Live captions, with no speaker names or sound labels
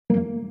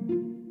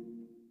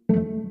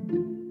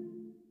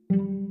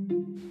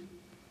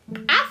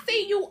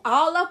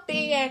all up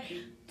in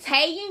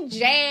Tay and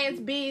Jazz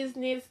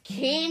business,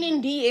 Ken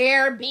and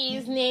De'Air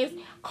business,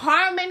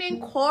 Carmen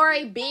and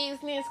Corey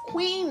business,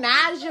 Queen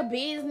Naja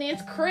business,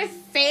 Chris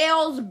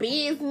Sales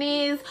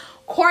business,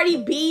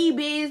 Cardi B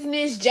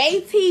business,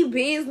 JT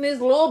business,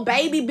 Lil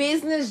Baby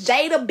business,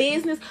 Jada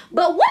business.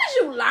 But what is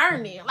you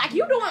learning? Like,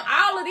 you doing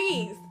all of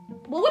these.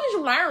 But what is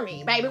you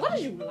learning, baby? What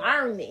is you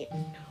learning?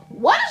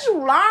 What is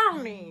you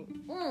learning?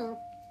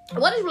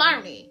 What is you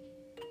learning?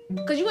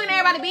 Because you in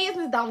everybody's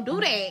business, don't do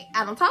that.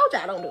 I done told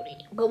y'all don't do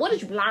that. But what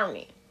is you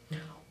learning?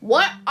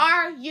 What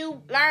are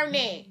you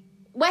learning?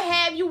 What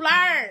have you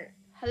learned?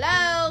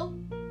 Hello?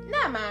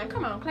 Never mind.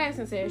 Come on. Class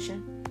in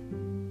session.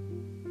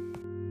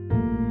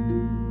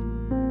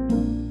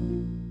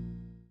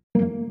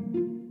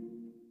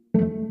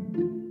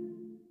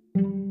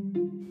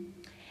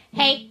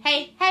 Hey,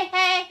 hey, hey,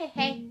 hey, hey,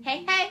 hey,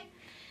 hey, hey.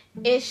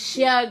 It's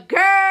your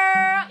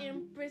girl,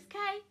 Empress K.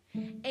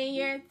 And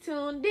you're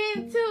tuned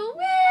into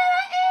Where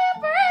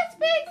Empress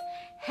Speaks.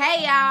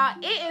 Hey, y'all.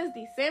 It is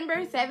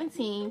December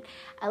 17th,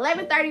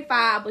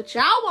 11:35. But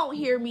y'all won't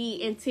hear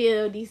me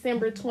until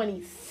December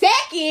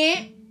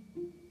 22nd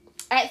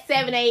at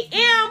 7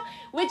 a.m.,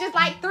 which is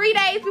like 3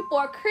 days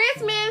before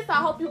Christmas. So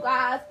I hope you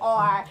guys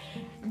are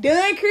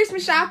done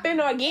Christmas shopping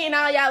or getting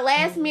all y'all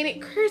last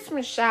minute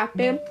Christmas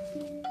shopping.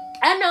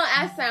 I know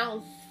I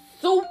sound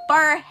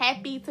super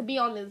happy to be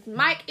on this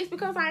mic. It's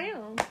because I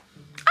am.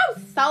 I'm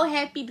so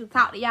happy to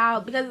talk to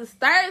y'all because it's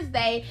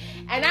Thursday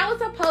and I was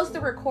supposed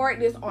to record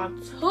this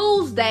on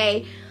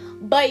Tuesday,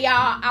 but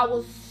y'all, I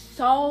was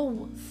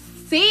so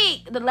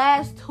sick the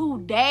last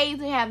 2 days.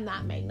 It have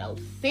not made no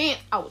sense.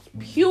 I was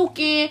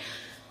puking.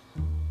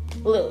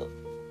 Look,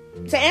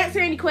 to answer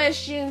any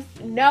questions,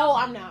 no,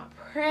 I'm not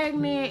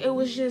pregnant. It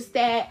was just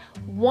that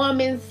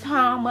woman's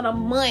time of the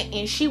month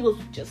and she was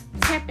just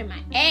tapping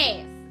my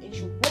ass and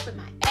she whooping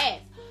my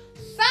ass.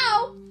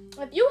 So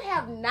if you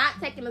have not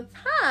taken the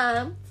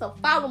time to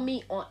follow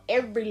me on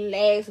every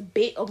last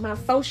bit of my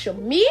social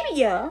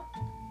media,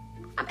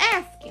 I'm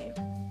asking,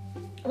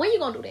 when you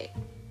gonna do that?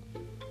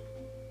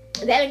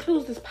 That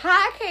includes this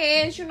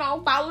podcast,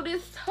 follow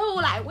this too.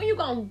 Like, when you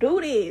gonna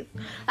do this?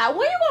 Like,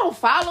 when you gonna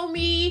follow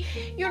me?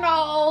 When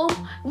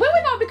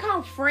we gonna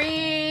become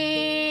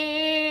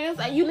friends?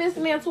 Like, you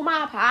listening to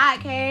my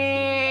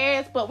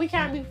podcast, but we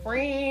can't be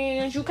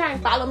friends. You can't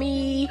follow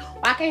me.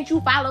 Why can't you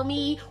follow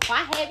me? Why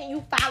haven't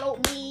you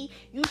followed me?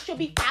 You should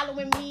be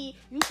following me.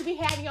 You should be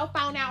having your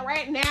phone out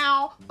right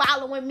now,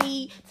 following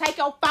me. Take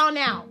your phone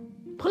out.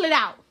 Pull it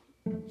out.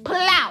 Pull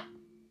it out.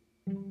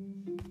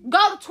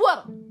 Go to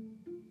Twitter.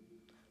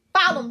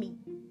 Follow me.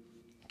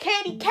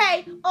 Candy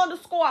K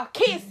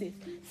 _kisses.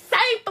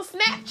 Same for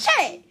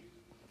Snapchat.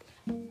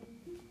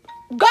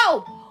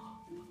 Go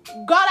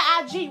to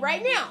IG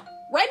right now.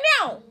 Right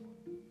now.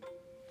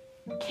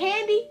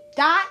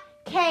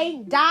 Candy.K.Allen.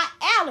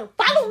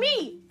 Follow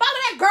me. Follow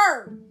that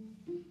girl.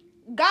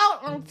 Go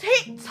on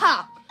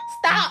TikTok.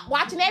 Stop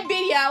watching that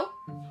video.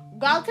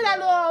 Go to that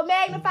little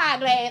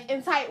magnifying glass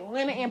and type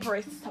Lena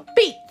Empress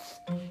Speaks.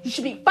 You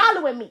should be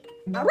following me.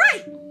 All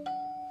right.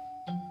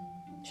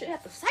 Should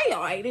have to say it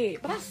like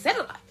that, but I said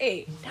it like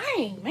that.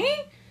 Dang,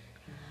 man.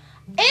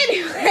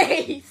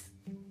 Anyways,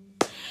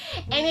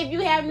 and if you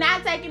have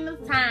not taken the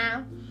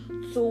time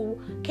to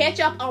catch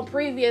up on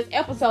previous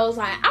episodes,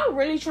 like, I'm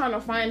really trying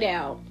to find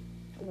out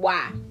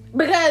why.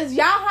 Because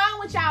y'all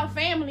hung with y'all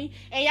family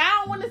and y'all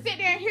don't want to sit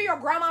there and hear your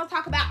grandma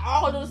talk about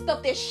all of the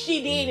stuff that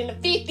she did in the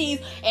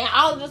 50s and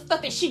all of the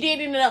stuff that she did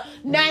in the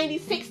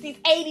 90s,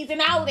 60s, 80s, and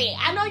all that.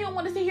 I know you don't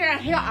want to sit here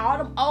and hear all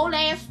them old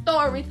ass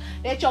stories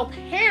that your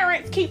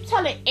parents keep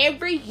telling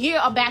every year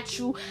about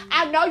you.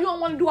 I know you don't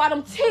want to do all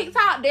them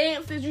TikTok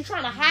dances you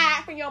trying to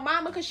hide from your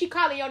mama because she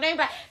calling your name.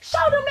 Like, show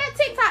them that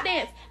TikTok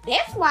dance.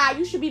 That's why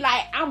you should be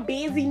like, I'm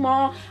busy,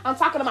 mom. I'm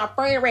talking to my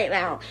friend right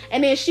now.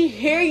 And then she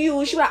hear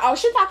you. She be like, oh,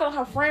 she talking to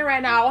her friend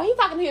right now. Or he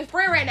talking to his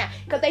friend right now.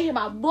 Because they hear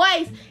my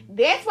voice.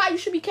 That's why you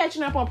should be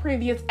catching up on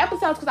previous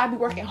episodes. Because I be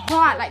working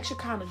hard like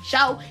Shekinah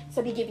Joe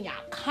to be giving y'all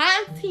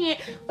content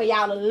for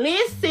y'all to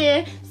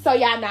listen so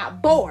y'all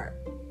not bored.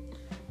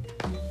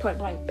 Point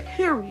blank,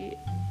 period.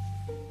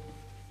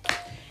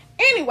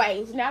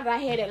 Anyways, now that I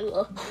had that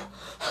little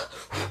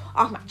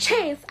off my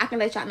chest, I can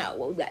let y'all know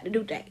what we got to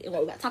do today and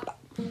what we got to talk about.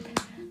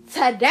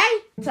 Today,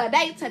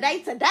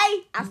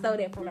 I stole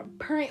that from the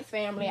Prince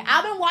family.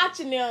 I've been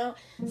watching them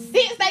since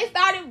they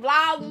started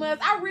Vlogmas.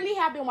 I really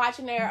have been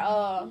watching their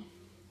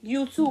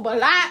YouTube a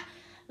lot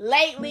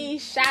lately.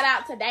 Shout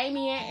out to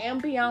Damien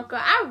and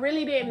Bianca. I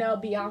really didn't know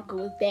Bianca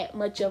was that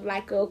much of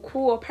like a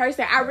cool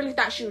person. I really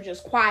thought she was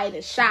just quiet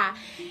and shy.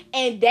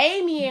 And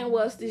Damien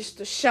was just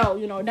the show.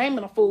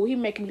 Damien a fool. He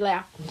making me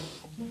laugh.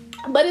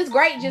 But it's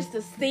great just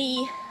to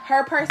see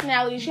her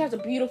personality. She has a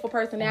beautiful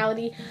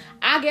personality.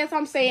 I guess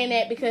I'm saying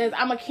that because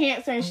I'm a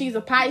Cancer and she's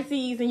a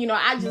Pisces. And,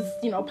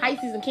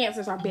 Pisces and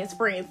Cancers are best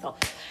friends. So,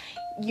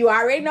 you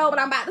already know what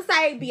I'm about to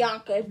say,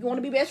 Bianca. If you want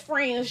to be best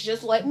friends,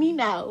 just let me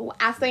know.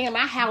 I stay in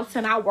my house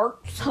and I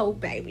work too,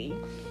 baby.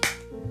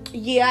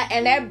 Yeah,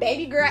 and that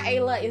baby girl,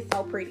 Ayla, is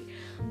so pretty.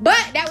 But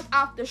that was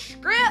off the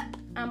script.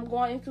 I'm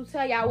going to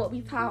tell y'all what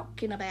we're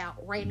talking about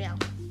right now.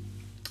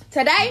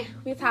 Today,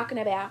 we're talking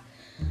about,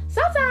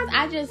 sometimes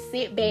I just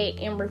sit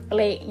back and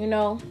reflect, you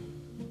know.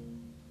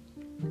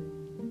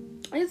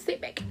 I just sit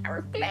back and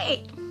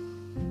reflect.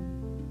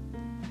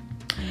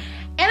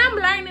 And I'm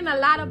learning a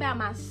lot about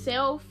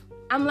myself.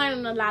 I'm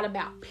learning a lot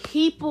about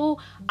people.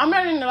 I'm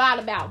learning a lot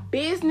about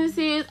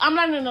businesses. I'm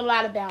learning a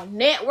lot about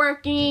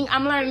networking.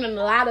 I'm learning a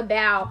lot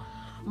about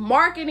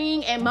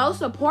marketing. And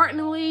most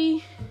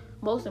importantly,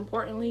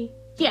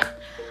 yeah,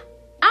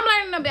 I'm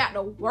learning about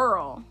the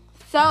world.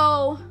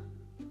 So,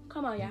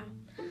 come on, y'all.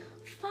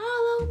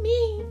 Follow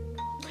me.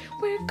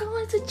 We're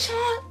going to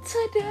chat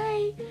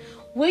today.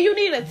 Will you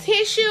need a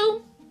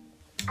tissue?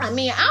 I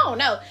mean, I don't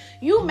know.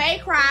 You may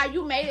cry,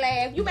 you may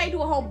laugh, you may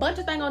do a whole bunch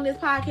of things on this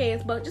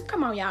podcast, but just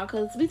come on, y'all,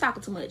 because we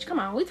talking too much. Come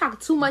on, we talking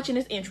too much in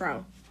this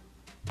intro.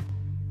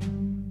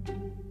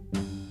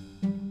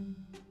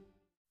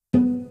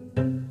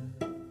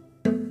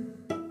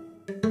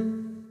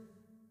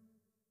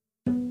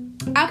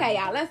 Okay,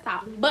 y'all, let's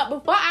talk. But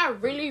before I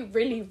really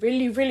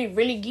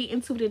get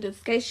into the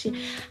discussion,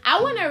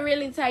 I want to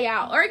really tell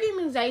y'all,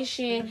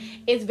 organization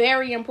is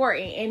very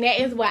important. And that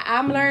is what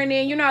I'm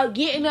learning. You know,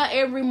 getting up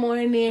every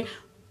morning,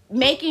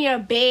 making your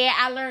bed.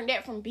 I learned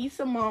that from B.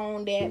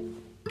 Simone, that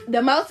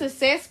the most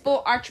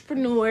successful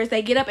entrepreneurs,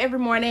 they get up every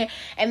morning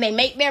and they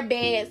make their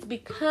beds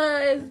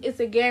because it's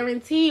a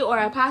guarantee or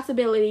a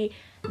possibility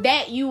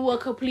that you will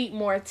complete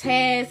more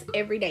tasks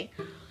every day.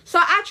 So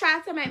I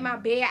try to make my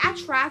bed. I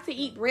try to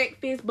eat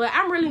breakfast, but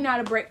I'm really not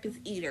a breakfast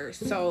eater.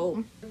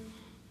 So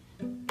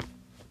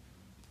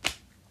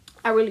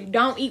I really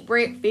don't eat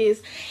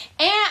breakfast.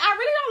 And I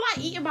really don't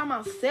like eating by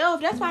myself.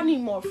 That's why I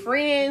need more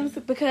friends,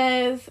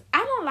 because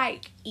I don't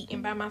like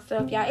eating by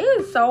myself, y'all.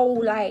 It is so,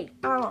 like,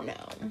 I don't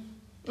know.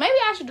 Maybe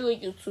I should do a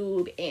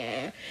YouTube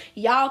and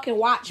y'all can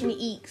watch me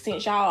eat,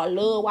 since y'all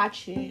love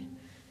watching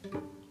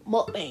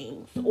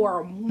mukbangs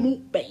or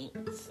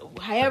mukbangs,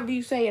 however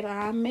you say it.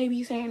 I may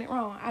be saying it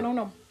wrong, I don't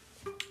know,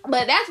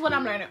 but that's what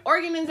I'm learning.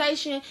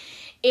 Organization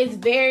is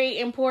very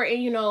important,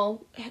 you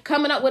know,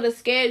 coming up with a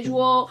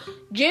schedule.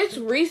 Just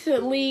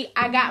recently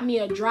I got me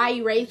a dry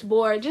erase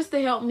board just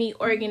to help me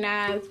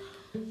organize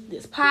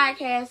this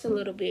podcast a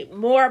little bit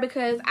more,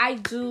 because I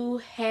do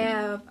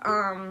have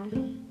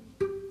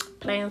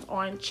plans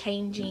on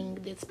changing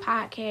this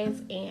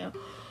podcast and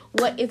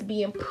what is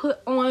being put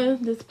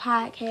on this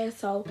podcast,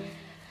 so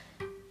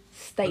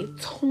stay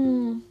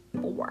tuned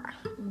for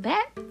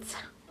that.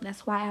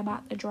 That's why I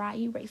bought the dry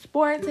erase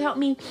board, to help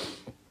me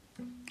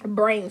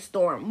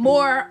brainstorm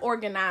more,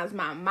 organize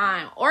my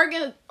mind.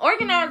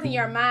 Organizing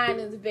your mind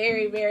is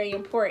very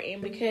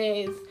important,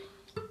 because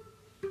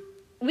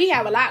we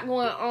have a lot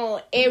going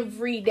on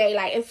every day.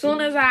 Like, as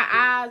soon as our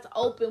eyes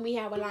open, we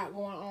have a lot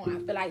going on,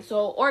 I feel like.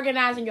 So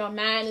organizing your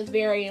mind is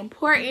very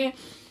important.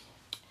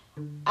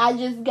 I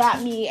just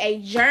got me a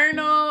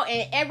journal,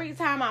 and every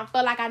time I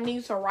feel like I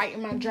need to write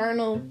in my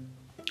journal,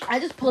 I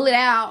just pull it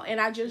out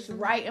and I just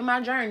write in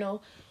my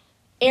journal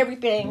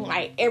everything,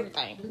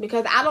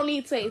 because I don't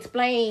need to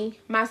explain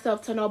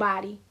myself to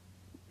nobody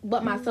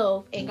but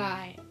myself and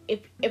God,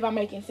 if I'm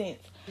making sense.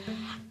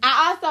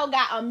 I also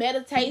got a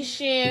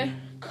meditation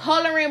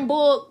coloring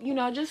book, you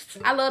know, just,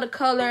 I love to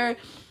color.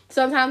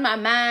 Sometimes my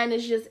mind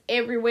is just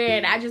everywhere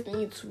and I just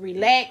need to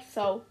relax,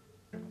 so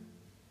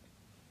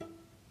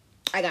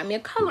I got me a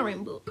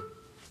coloring book.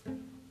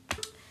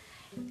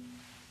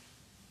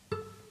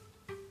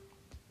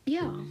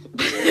 Yeah.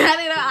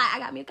 I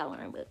got me a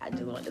coloring book. I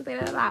just wanted to say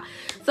that out.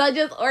 So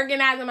just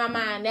organizing my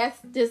mind. That's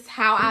just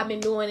how I've been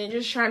doing it.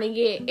 Just trying to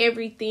get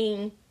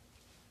everything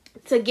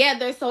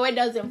together so it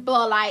doesn't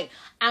feel like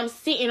I'm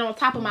sitting on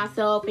top of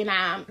myself and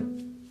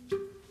I'm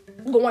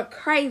going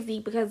crazy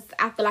because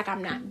I feel like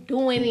I'm not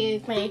doing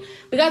anything.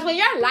 Because when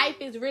your life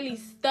is really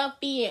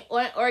stuffy and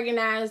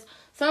unorganized,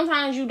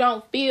 sometimes you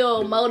don't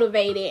feel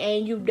motivated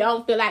and you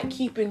don't feel like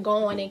keeping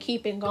going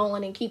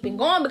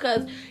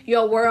because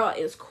your world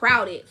is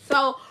crowded.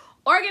 So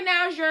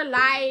organize your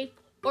life,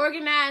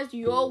 organize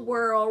your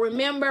world.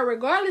 Remember,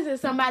 regardless if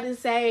somebody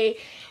say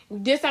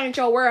this ain't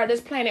your world, this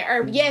planet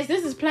Earth. Yes,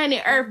 this is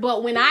planet Earth,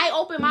 but when I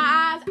open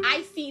my eyes,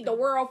 I see the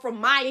world from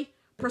my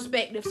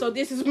perspective. So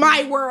this is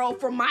my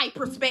world from my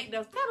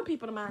perspective. Tell the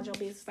people to mind your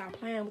business. Stop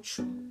playing with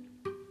you.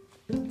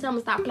 Tell them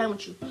to stop playing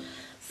with you.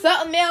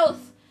 Something else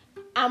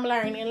I'm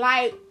learning,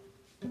 like,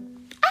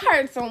 I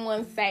heard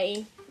someone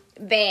say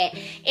that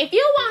if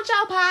you want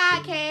your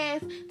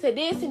podcast to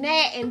this and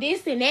that and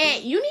this and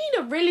that, you need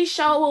to really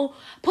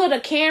put a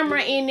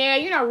camera in there,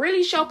 you know,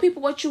 really show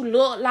people what you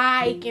look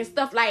like and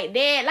stuff like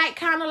that. Like,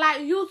 kind of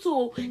like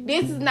YouTube.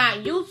 This is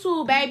not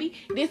YouTube, baby.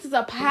 This is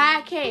a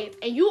podcast.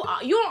 And you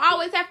don't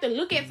always have to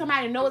look at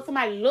somebody and know what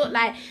somebody look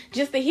like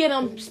just to hear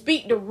them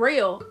speak the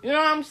real. You know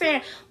what I'm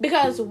saying?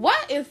 Because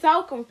what is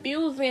so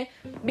confusing,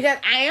 because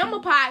I am a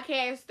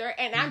podcaster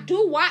and I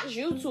do watch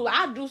YouTube.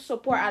 I do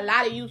support a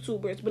lot of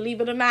YouTubers.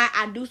 Believe it or not,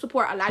 I do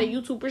support a lot of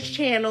YouTubers'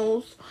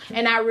 channels,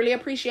 and I really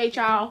appreciate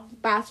y'all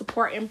by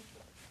supporting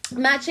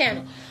my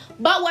channel.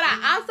 But what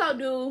I also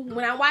do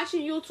when I'm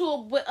watching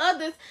YouTube with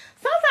others,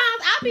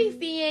 sometimes I be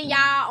seeing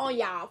y'all on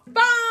y'all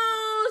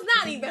phones,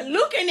 not even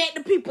looking at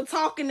the people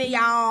talking to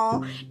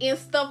y'all and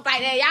stuff like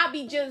that. Y'all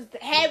be just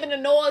having the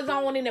noise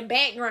on in the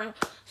background.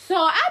 So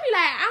I be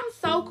like, I'm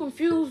so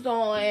confused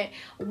on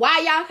why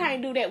y'all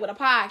can't do that with a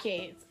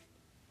podcast.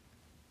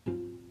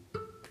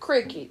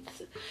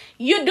 Crickets.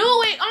 You do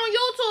it on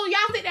YouTube.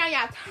 Y'all sit down,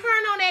 y'all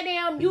turn on that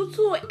damn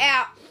YouTube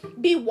app,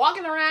 be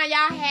walking around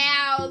y'all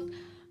house,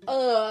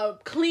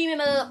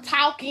 cleaning up,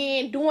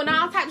 talking, doing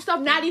all types of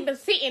stuff, not even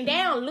sitting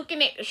down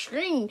looking at the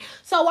screen.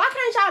 So why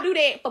can't y'all do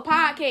that for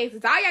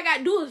podcasts? All y'all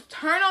gotta do is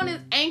turn on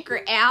this Anchor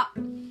app,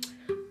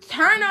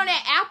 turn on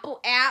that Apple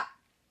app,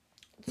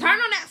 turn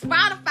on that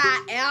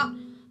Spotify app,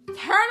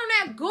 turn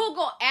on that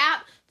Google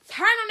app,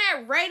 turn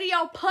on that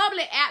Radio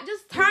Public app.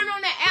 Just turn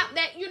on that app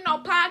that,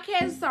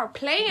 podcasts are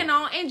playing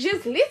on and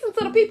just listen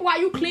to the people while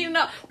you cleaning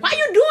up. While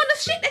you doing the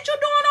shit that you're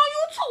doing on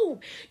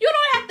YouTube. You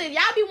don't have to,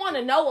 y'all be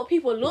wanting to know what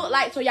people look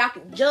like so y'all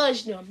can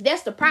judge them.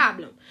 That's the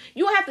problem.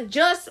 You don't have to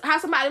judge how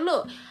somebody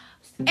look.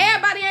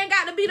 Everybody ain't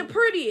got to be the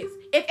prettiest.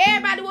 If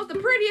everybody was the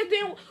prettiest,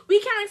 then we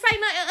can't say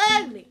nothing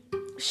ugly.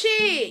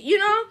 Shit,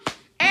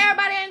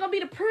 Everybody ain't gonna be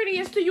the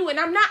prettiest to you, and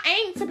I'm not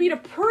aimed to be the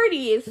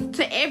prettiest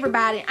to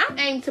everybody. I'm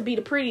aimed to be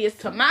the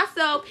prettiest to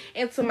myself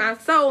and to my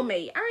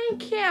soulmate. I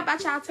ain't care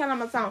about y'all telling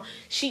my song,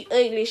 she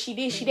ugly, she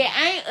this, she that.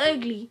 I ain't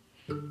ugly.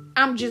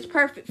 I'm just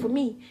perfect for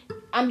me.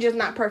 I'm just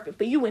not perfect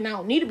for you, and I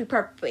don't need to be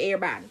perfect for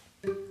everybody.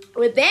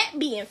 With that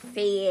being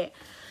said,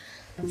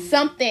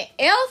 something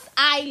else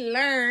I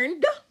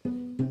learned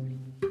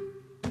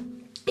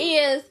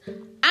is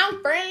I'm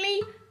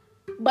friendly,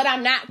 but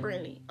I'm not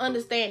friendly.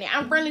 Understand that.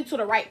 I'm friendly to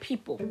the right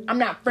people. I'm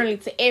not friendly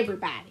to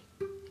everybody.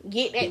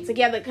 Get that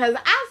together. Because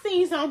I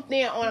seen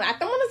something on, I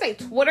don't want to say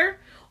Twitter,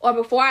 or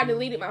before I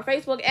deleted my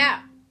Facebook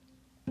app.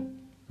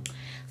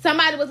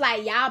 Somebody was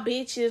like, y'all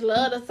bitches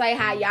love to say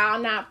how y'all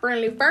not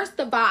friendly. First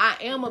of all, I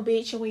am a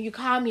bitch. And when you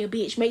call me a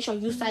bitch, make sure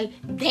you say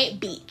that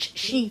bitch.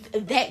 She's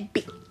that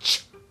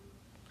bitch.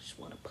 I just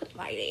want to put it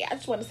like that. I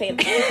just want to say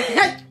it.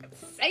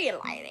 Say it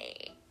like that.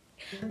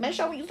 Make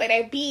sure when you say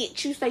that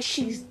bitch, you say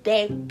she's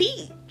that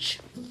bitch.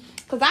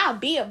 Because I'll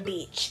be a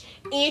bitch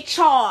in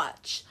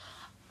charge.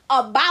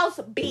 A boss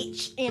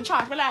bitch in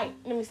charge. But like,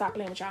 let me stop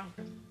playing with y'all.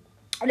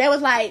 That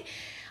was like,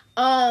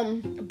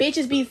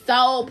 bitches be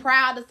so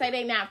proud to say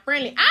they not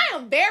friendly. I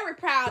am very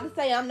proud to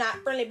say I'm not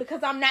friendly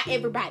because I'm not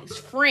everybody's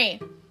friend.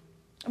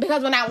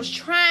 Because when I was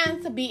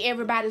trying to be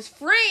everybody's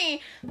friend,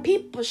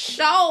 people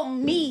showed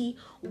me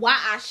why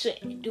I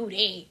shouldn't do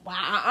that.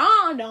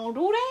 Why don't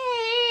do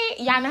that.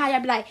 Y'all know how y'all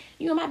be like,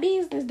 you in my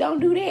business, don't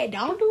do that.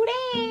 Don't do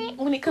that.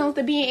 When it comes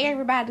to being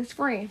everybody's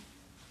friend.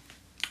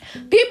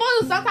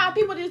 Sometimes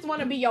people just want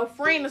to be your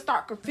friend and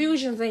start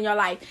confusions in your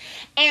life.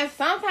 And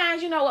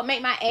sometimes, what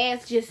make my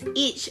ass just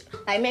itch?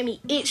 Like, make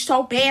me itch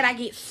so bad I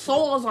get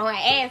sores on my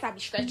ass. I be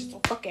stretching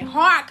so fucking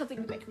hard because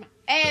it be making my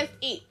ass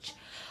itch.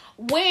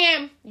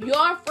 When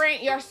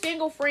your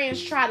single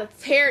friends try to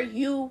tear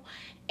you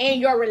and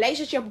your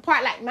relationship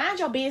apart, like, mind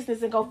your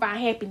business and go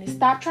find happiness.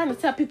 Stop trying to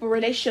tell people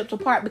relationships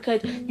apart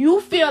because you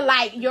feel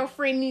like your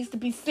friend needs to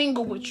be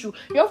single with you.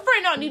 Your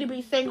friend don't need to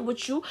be single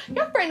with you.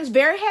 Your friend is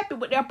very happy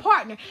with their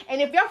partner. And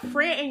if your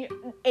friend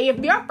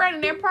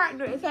and their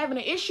partner is having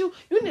an issue,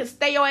 you need to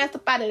stay your ass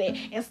up out of that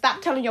and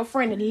stop telling your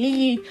friend to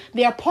leave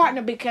their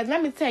partner, because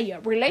let me tell you,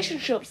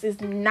 relationships is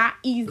not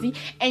easy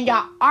and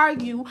y'all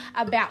argue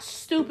about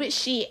stupid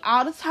shit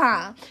all the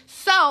time.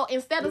 So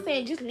instead of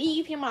saying just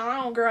leave him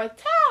alone, girl,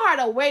 tell her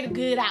to weigh the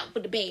good out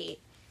with the bad.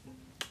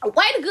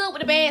 Weigh the good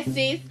with the bad,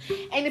 sis.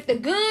 And if the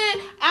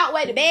good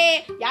outweigh the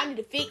bad, y'all need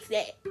to fix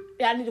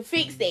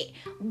that.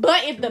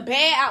 But if the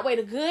bad outweigh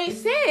the good,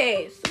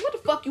 sis, what the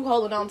fuck you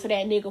holding on to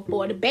that nigga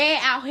for? The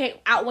bad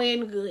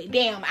outweighing the good.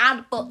 Damn, I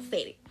the fuck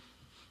said it.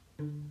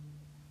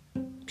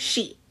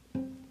 Shit.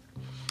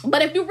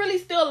 But if you really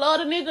still love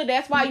the nigga,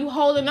 that's why you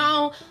holding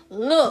on.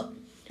 Look,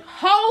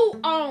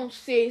 hold on,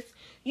 sis.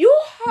 You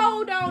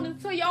hold on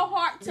until your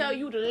heart tell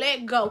you to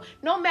let go,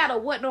 no matter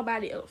what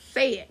nobody else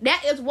said.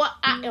 That is what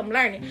I am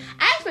learning.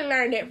 I actually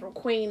learned that from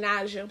Queen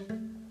Naija.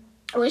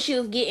 When she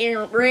was getting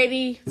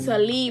ready to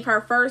leave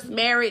her first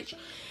marriage,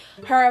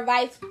 her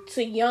advice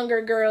to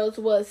younger girls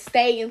was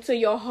stay until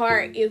your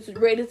heart is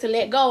ready to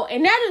let go.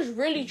 And that is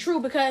really true,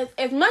 because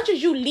as much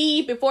as you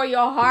leave before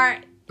your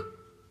heart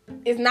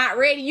is not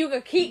ready, you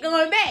can keep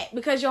going back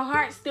because your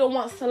heart still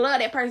wants to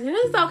love that person.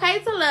 It's okay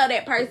to love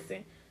that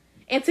person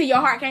until your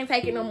heart can't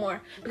take it no more,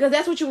 because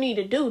that's what you need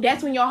to do.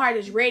 That's when your heart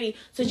is ready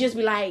to just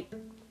be like,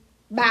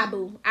 bye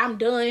boo, I'm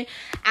done,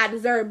 I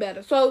deserve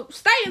better. So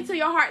stay until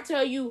your heart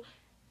tell you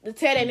to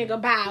tell that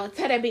nigga bye or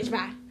tell that bitch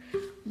bye.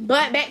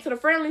 But back to the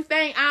friendly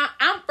thing,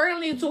 I'm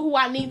friendly to who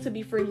I need to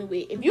be friendly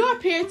with. If you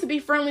appear to be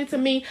friendly to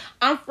me,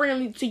 I'm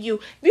friendly to you.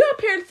 If you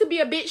appear to be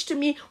a bitch to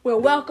me,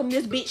 we'll welcome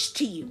this bitch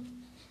to you.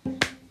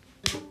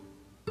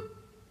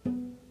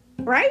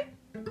 Right?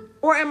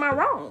 Or am I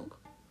wrong?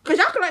 Because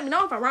y'all can let me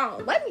know if I'm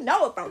wrong. Let me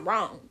know if I'm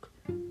wrong.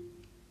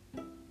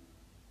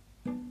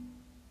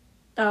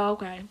 Oh,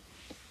 okay.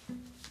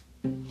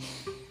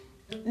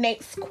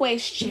 Next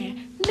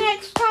question.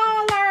 Next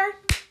caller.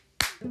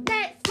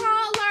 Next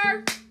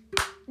caller.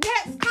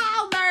 Next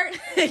caller.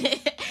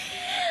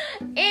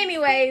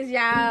 Anyways,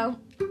 y'all.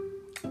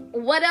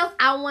 What else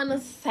I want to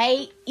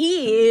say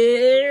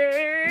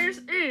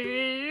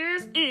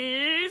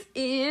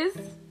is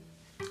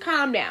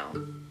calm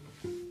down.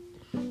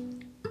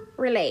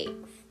 Relax.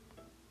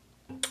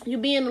 You're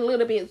being a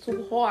little bit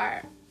too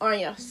hard on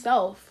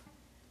yourself.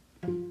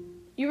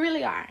 You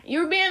really are.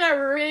 You're being a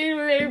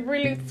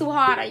really too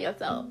hard on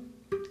yourself.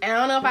 And I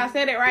don't know if I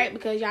said it right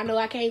because y'all know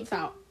I can't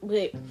talk.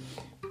 But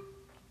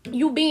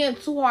you being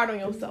too hard on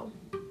yourself.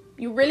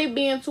 You really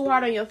being too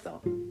hard on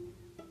yourself.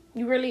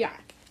 You really are.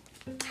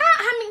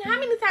 How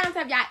many times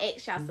have y'all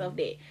asked yourself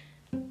that?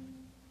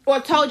 Or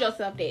told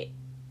yourself that?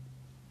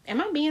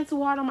 Am I being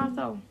too hard on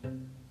myself?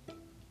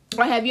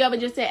 Or have you ever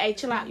just said, hey,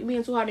 chill out, you're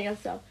being too hard on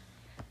yourself?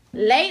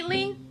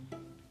 Lately,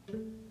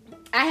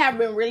 I have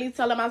been really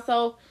telling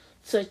myself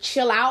to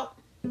chill out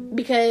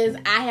because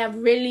I have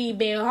really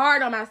been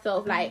hard on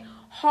myself. Like,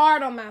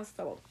 hard on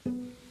myself.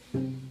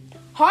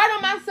 Hard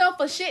on myself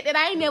for shit that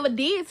I ain't never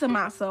did to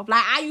myself.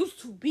 Like, I used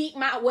to beat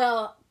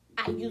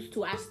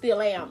I still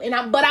am.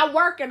 But I'm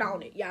working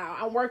on it,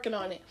 y'all. I'm working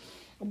on it.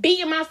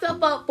 Beating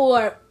myself up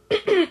for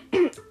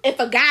if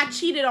a guy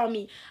cheated on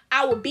me,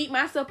 I would beat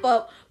myself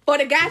up for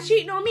the guy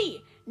cheating on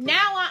me.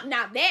 Now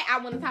that I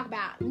want to talk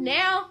about.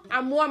 Now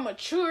I'm more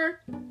mature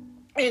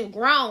and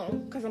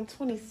grown because I'm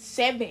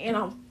 27 and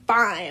I'm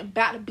fine.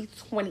 About to be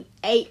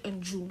 28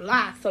 in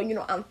July. So,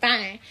 I'm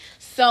fine.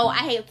 So I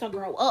had to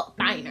grow up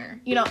finer.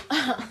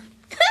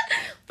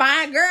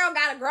 Fine girl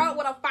gotta grow up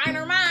with a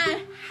finer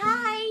mind.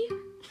 Hi.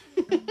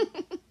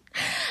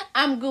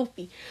 I'm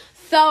goofy.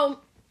 So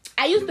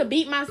I used to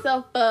beat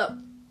myself up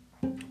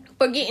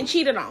for getting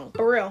cheated on,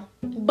 for real.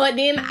 But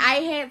then I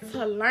had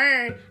to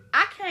learn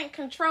I can't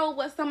control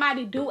what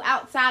somebody do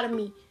outside of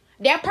me.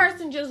 That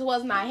person just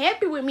was not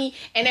happy with me,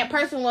 and that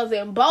person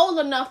wasn't bold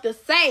enough to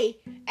say,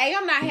 hey,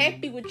 I'm not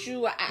happy with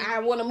you. I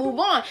want to move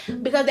on.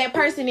 Because that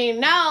person didn't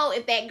know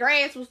if that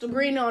grass was the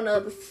green on the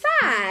other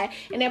side,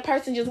 and that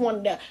person just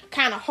wanted to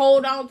kind of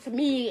hold on to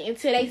me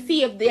until they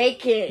see if they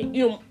can,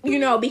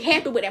 be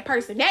happy with that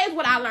person. That is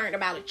what I learned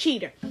about a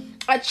cheater.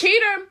 A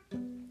cheater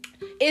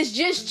is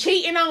just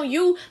cheating on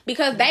you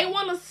because they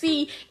want to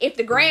see if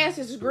the grass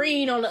is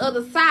green on the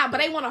other side, but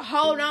they want to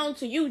hold on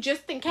to you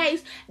just in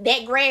case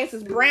that grass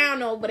is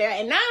brown over there.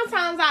 And 9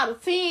 times out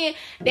of 10,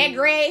 that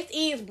grass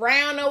is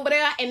brown over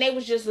there, and they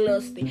was just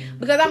lusty.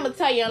 Because I'm gonna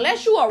tell you,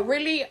 unless you are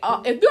really,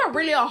 if you're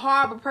really a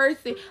horrible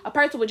person, a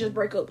person would just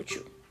break up with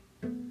you.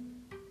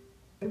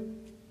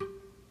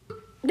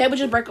 They would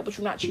just break up with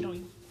you, not cheat on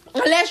you.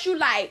 Unless you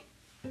like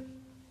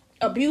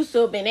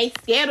abusive and they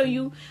scared of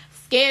you.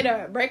 Scared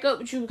to break up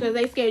with you because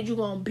they scared you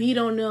gonna beat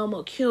on them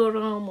or kill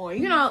them or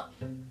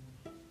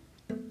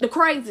the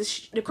crazy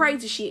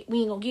shit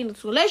we ain't gonna get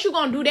into. Unless you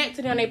gonna do that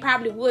to them, they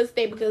probably would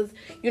stay because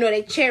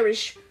they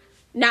cherish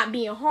not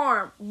being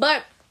harmed.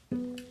 But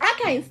I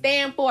can't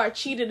stand for a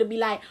cheater to be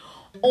like,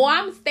 oh,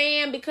 I'm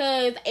staying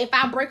because if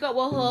I break up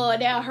with her,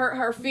 that'll hurt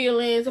her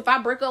feelings. If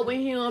I break up with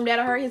him,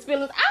 that'll hurt his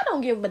feelings. I don't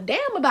give a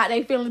damn about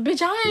their feelings.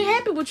 Bitch, I ain't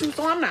happy with you,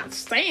 so I'm not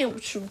staying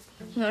with you.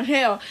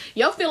 Hell,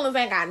 your feelings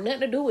ain't got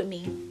nothing to do with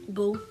me,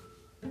 boo.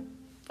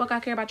 Fuck I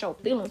care about your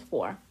feelings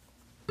for.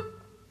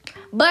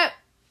 But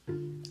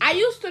I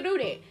used to do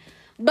that.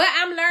 But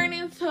I'm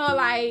learning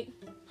to,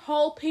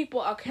 hold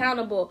people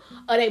accountable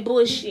of their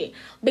bullshit.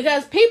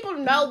 Because people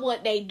know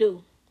what they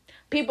do.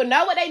 People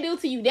know what they do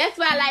to you. That's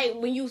why,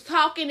 when you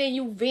talking and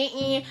you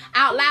venting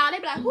out loud, they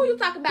be like, who you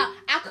talking about?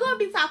 I could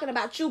be talking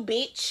about you,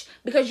 bitch,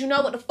 because you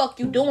know what the fuck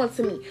you doing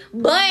to me.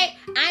 But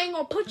I ain't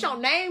gonna put your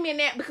name in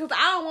that because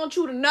I don't want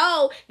you to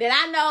know that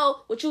I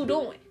know what you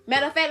doing.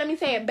 Matter of fact, let me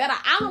say it better.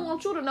 I don't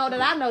want you to know that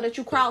I know that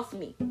you crossed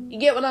me. You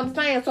get what I'm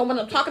saying? So when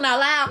I'm talking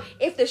out loud,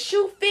 if the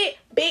shoe fit,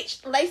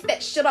 bitch, lace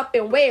that shit up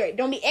and wear it.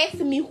 Don't be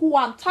asking me who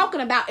I'm talking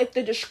about if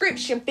the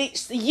description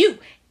fits you.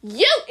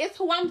 You is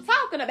who I'm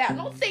talking about.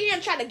 Don't sit here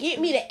and try to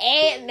get me to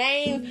add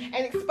names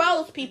and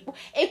expose people.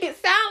 If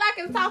it sound like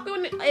it's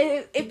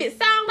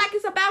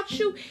about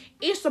you,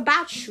 it's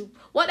about you.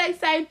 What they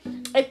say,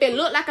 if it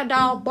look like a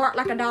dog, bark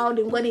like a dog,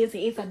 then what is it?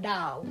 It's a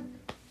dog.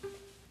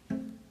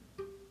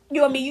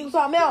 You want me to use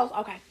something else?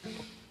 Okay.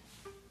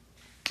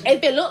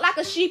 If it look like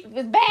a sheep, if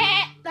it's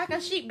bad like a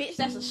sheep, bitch,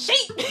 that's a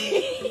sheep.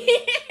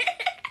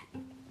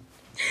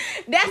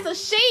 That's a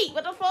sheep.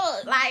 What the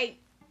fuck?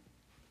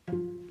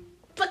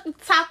 What you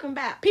talking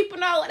about? People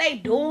know what they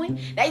doing.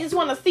 They just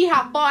want to see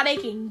how far they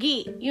can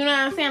get. You know what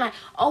I'm saying?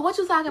 What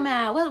you talking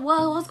about?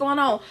 What's going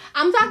on?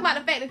 I'm talking about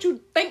the fact that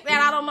you think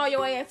that I don't know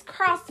your ass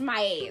crossed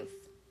my ass.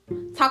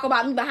 Talk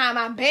about me behind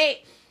my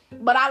back,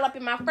 but all up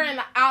in my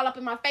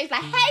face,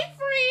 like, hey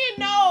friend,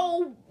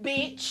 no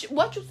bitch.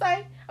 What you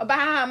say?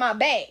 Behind my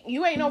back.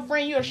 You ain't no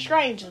friend, you a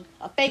stranger.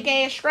 A fake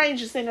ass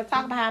stranger sitting there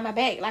talking behind my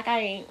back like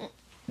I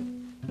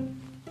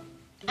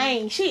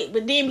ain't shit,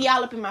 but then be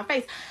all up in my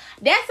face.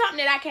 That's something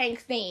that I can't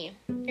stand.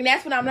 And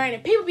that's what I'm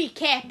learning. People be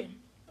capping.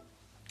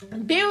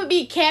 People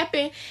be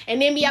capping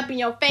and then be up in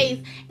your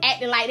face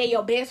acting like they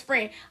your best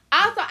friend.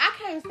 Also, I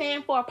can't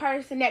stand for a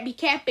person that be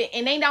capping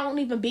and they don't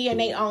even be in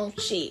their own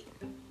shit.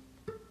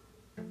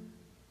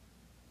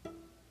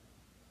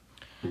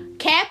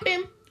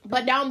 Capping,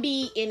 but don't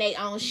be in their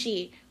own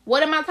shit.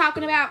 What am I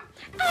talking about?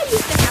 I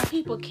used to have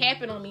people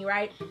capping on me,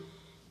 right?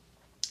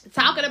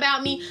 Talking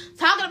about me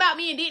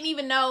and didn't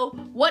even know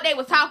what they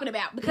was talking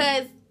about,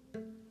 because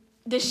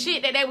the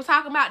shit that they was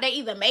talking about, they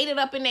either made it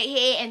up in their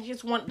head and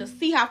just wanted to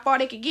see how far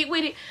they could get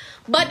with it.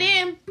 But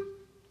then,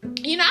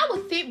 you know, I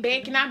would sit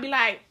back and I'd be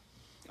like,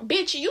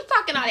 bitch, you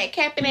talking all that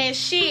capping ass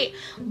shit,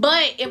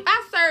 but if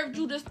I served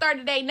you this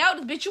 30-day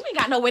notice, bitch, you ain't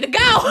got nowhere to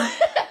go.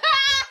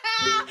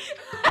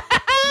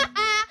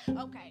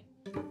 Okay.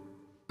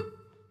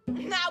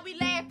 Now we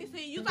laughing,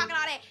 see, you talking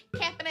all that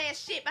capping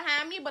ass shit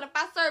behind me, but if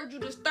I served you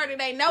this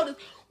 30-day notice,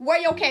 where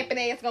your capping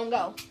ass gonna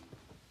go?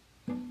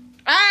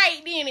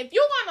 Alright then, if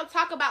you want to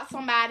talk about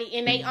somebody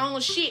in their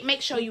own shit,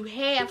 make sure you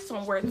have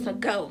somewhere to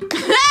go.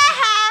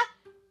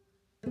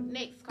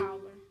 Next caller.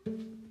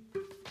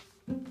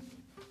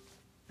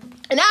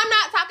 And I'm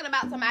not talking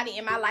about somebody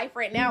in my life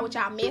right now with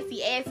y'all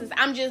messy asses.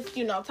 I'm just,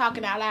 you know,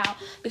 talking out loud.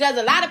 Because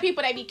a lot of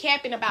people, they be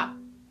capping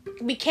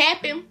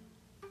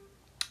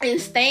and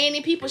staying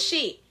in people's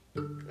shit.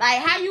 Like,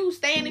 how you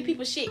staying in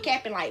people's shit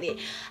capping like that?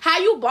 How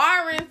you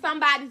borrowing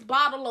somebody's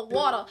bottle of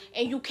water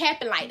and you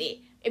capping like that?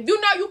 If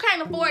you know you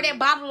can't afford that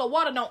bottle of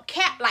water, don't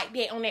cap like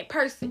that on that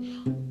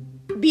person.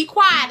 Be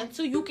quiet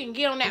until you can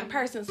get on that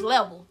person's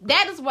level.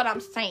 That is what I'm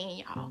saying,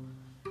 y'all.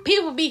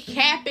 People be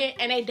capping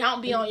and they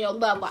don't be on your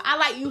level. I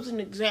like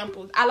using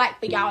examples. I like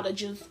for y'all to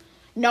just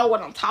know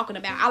what I'm talking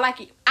about. I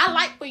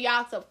like for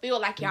y'all to feel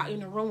like y'all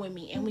in the room with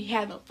me and we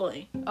having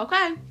fun.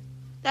 Okay?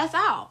 That's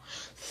all.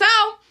 So,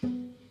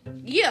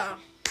 yeah.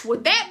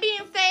 With that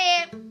being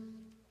said,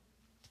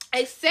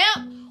 accept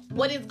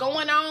what is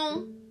going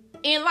on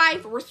in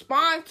life.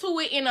 Respond to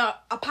it in a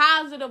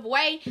positive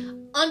way.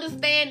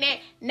 Understand that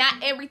not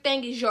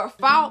everything is your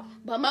fault.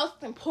 But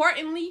most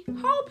importantly,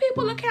 hold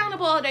people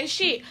accountable for their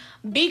shit.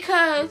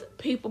 Because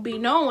people be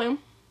knowing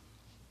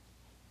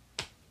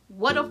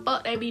what the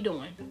fuck they be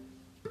doing.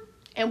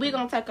 And we're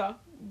going to take a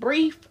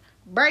brief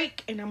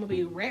break. And I'm going to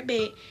be right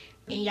back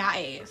in y'all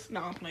ass.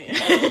 No, I'm playing.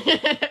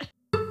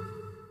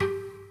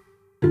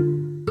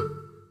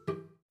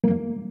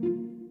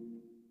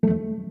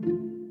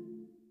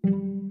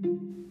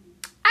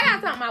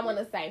 Something I want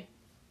to say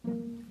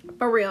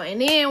for real, and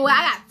then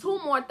I got two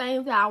more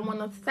things that I want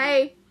to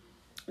say,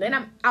 then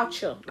I'm out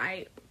here,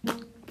 like,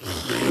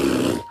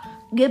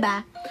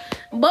 goodbye.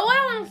 But what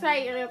I want to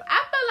say is,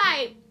 I feel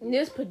like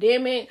this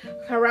pandemic,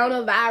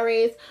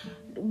 coronavirus,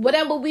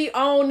 whatever we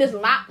own, this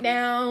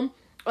lockdown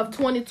of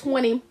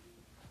 2020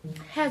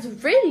 has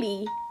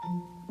really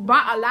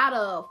brought a lot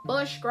of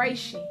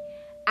frustration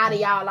out of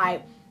y'all.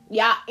 Like,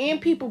 y'all in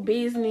people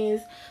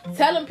business,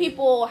 telling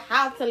people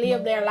how to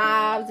live their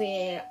lives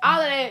and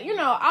all of that, you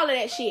know, all of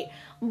that shit.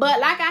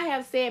 But like I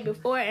have said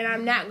before, and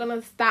I'm not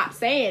going to stop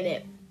saying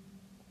it,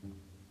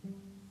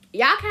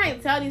 y'all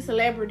can't tell these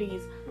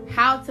celebrities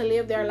how to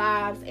live their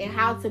lives and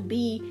how to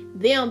be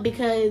them,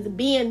 because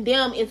being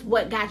them is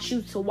what got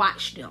you to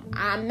watch them.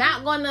 I'm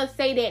not going to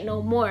say that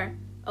no more,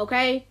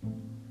 okay?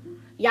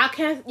 Y'all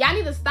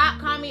need to stop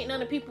commenting on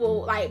the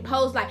people, like,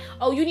 posts like,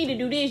 oh, you need to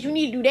do this, you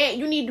need to do that,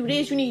 you need to do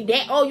this, you need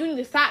that, oh, you need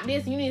to stop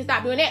this, you need to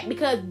stop doing that,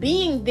 because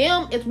being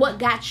them is what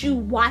got you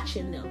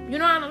watching them. You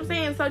know what I'm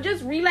saying? So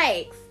just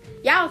relax.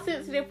 Y'all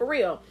sensitive for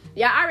real.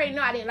 Y'all already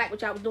know I didn't like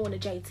what y'all was doing to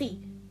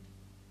JT.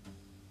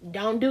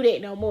 Don't do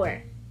that no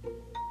more.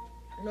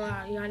 No,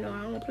 y'all know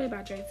I don't play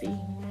about JT.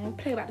 I don't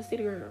play about the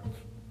city girls.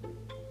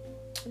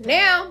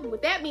 Now,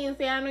 with that being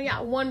said, I know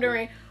y'all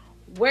wondering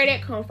where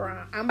that come from.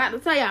 I'm about to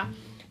tell y'all.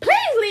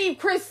 Please leave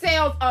Chris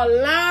Sails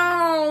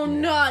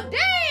alone. Damn.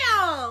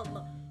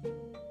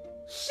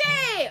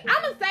 Shit.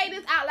 I'm going to say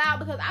this out loud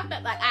because I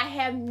felt like I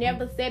have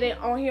never said it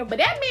on here. But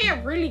that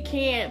man really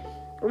can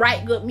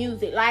write good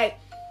music. Like,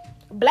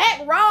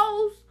 Black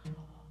Rose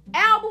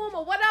album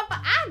or whatever,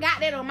 I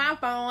got that on my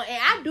phone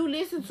and I do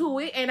listen to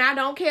it and I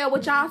don't care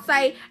what y'all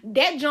say.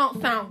 That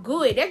junk sound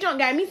good. That junk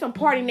got me some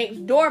Party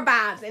Next Door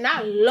vibes, and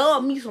I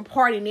love me some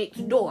Party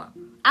Next Door.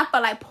 I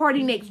feel like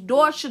Party Next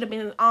Door should have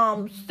been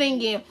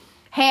singing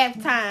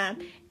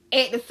halftime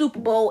at the Super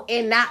Bowl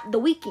and not The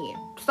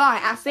Weeknd. Sorry,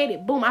 I said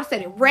it. Boom, I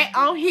said it right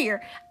on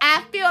here.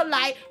 I feel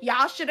like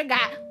y'all should have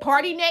got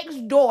Party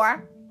Next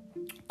Door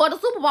for the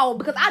Super Bowl,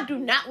 because I do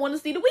not want to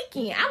see The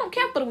Weeknd. I don't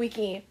care for The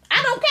Weeknd.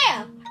 I don't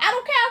care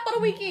for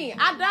The Weeknd.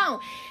 I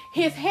don't.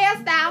 His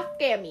hairstyle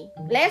scared me.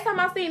 Last time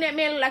I seen that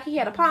man look like he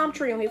had a palm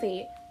tree on his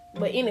head.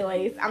 But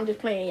anyways, I'm just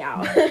playing,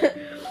 y'all.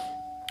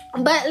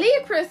 But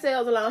leave Chris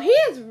Sails alone.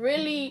 He's a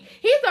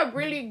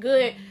really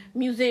good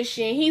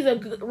musician. He's a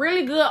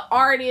really good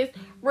artist,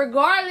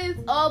 regardless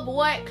of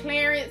what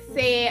Clarence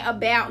said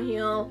about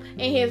him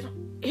and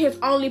his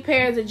only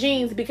pairs of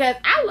jeans, because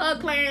I love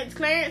Clarence.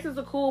 Clarence is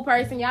a cool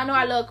person. Y'all know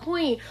I love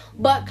Queen.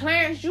 But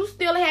Clarence, you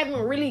still haven't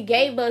really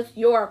gave us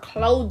your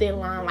clothing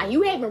line. Like,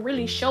 you haven't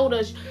really showed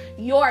us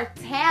your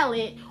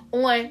talent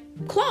on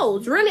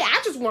clothes. Really,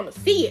 I just want to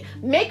see it.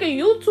 Make a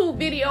YouTube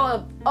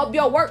video of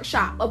your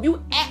workshop, of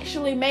you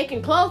actually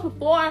making clothes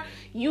before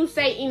you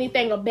say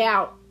anything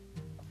about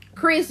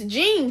Chris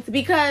jeans,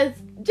 because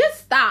just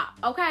stop,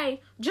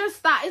 okay? Just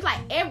stop. It's like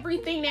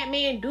everything that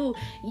man do,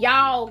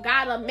 y'all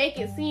gotta make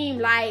it seem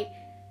like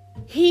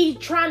he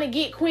trying to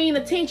get Queen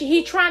attention.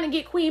 He trying to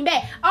get Queen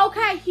back.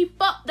 Okay, he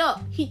fucked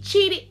up. He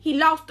cheated. He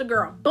lost the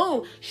girl.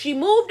 Boom. She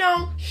moved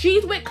on.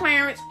 She's with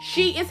Clarence.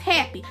 She is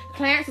happy.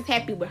 Clarence is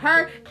happy with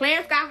her.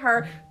 Clarence got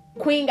her.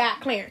 Queen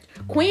got Clarence.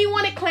 Queen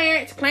wanted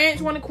Clarence.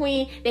 Clarence wanted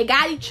Queen. They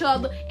got each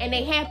other and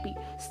they happy.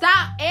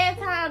 Stop.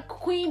 Every time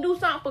Queen do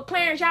something for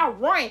Clarence, y'all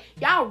run.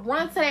 Y'all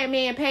run to that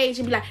man page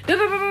and be like, da,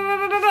 da, da,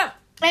 da, da, da.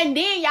 And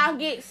then y'all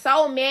get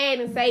so mad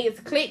and say it's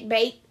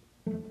clickbait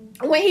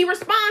when he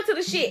responds to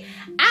the shit.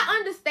 I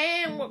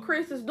understand what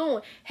Chris is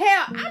doing.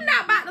 Hell, I'm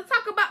not about to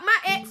talk about my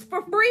ex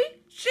for free.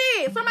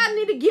 Shit, somebody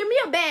need to give me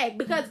a bag,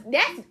 because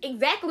that's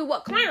exactly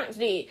what Clarence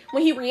did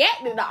when he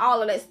reacted to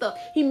all of that stuff.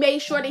 He made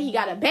sure that he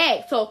got a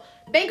bag. So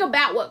think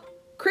about what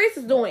Chris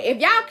is doing. If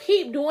y'all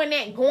keep doing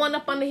that, going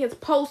up under his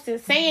posts and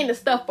saying the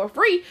stuff for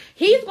free,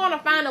 he's going to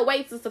find a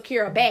way to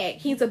secure a bag.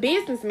 He's a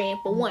businessman,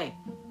 for one.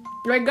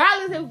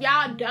 Regardless if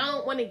y'all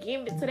don't want to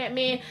give it to that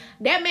man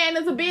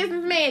is a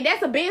businessman.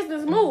 That's a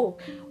business move.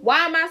 Why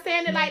am I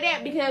saying it like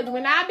that? Because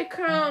when I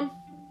become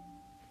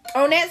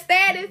on that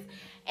status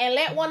and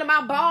let one of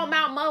my bald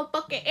mouth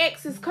motherfucking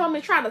exes come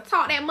and try to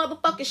talk that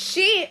motherfucking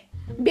shit,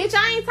 bitch,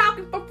 I ain't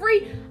talking for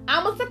free.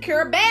 I'ma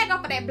secure a bag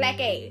off of that black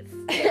ass.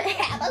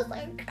 I'ma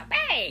secure a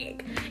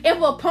bag. If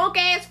a punk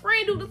ass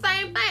friend do the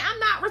same thing, I'm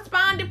not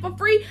responding for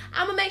free.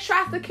 I'ma make sure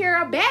I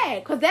secure a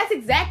bag, because that's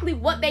exactly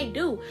what they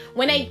do.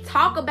 When they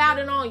talk about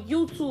it on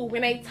YouTube,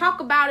 when they talk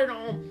about it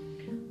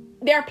on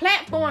their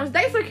platforms,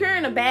 they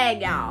securing a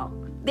bag, y'all.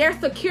 They're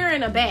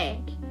securing a bag.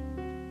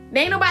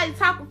 There ain't nobody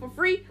talking for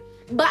free.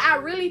 But I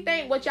really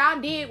think what y'all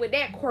did with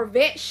that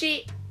Corvette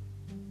shit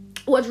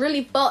was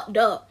really fucked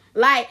up.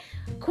 Like,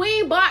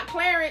 Queen bought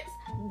Clarence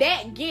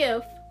that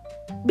gift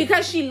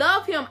because she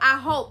loved him. I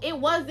hope it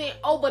wasn't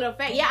over the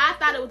fact. Yeah, I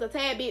thought it was a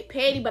tad bit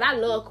petty, but I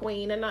love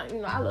Queen, and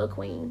I love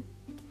Queen.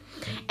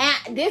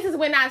 And this is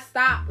when I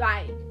stopped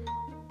like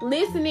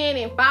listening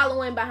and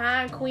following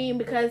behind Queen,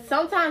 because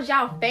sometimes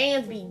y'all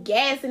fans be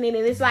gassing it,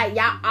 and it's like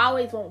y'all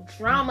always want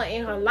drama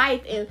in her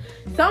life. And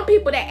some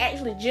people that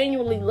actually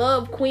genuinely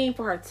love Queen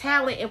for her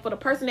talent and for the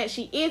person that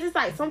she is, it's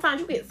like sometimes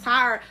you get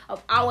tired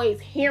of always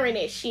hearing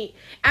that shit.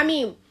 I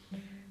mean,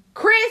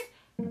 Chris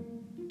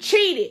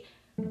cheated.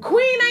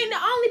 Queen ain't the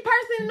only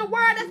person in the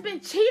world that's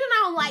been cheated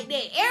on like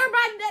that.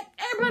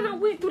 Everybody that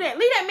went through that.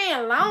 Leave that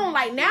man alone.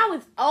 Like, now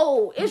it's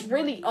old. It's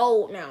really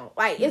old now.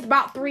 Like, it's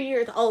about 3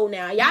 years old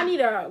now. Y'all need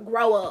to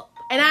grow up.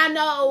 And I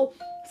know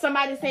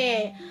somebody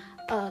saying,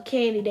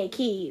 Candy, they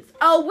kids.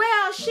 Oh,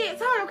 well, shit,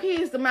 tell your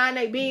kids to mind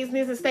their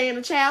business and stay in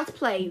the child's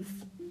place.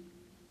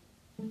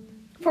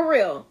 For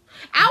real.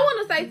 I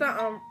want to say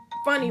something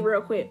funny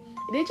real quick.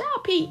 Did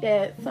y'all peep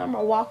that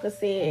Summer Walker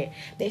said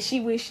that she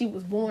wished she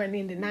was born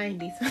in the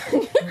 90s?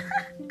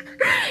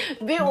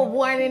 Ben was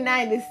born in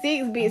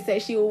 96. Ben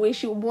said she would wish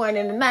she was born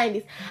in the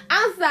 90s.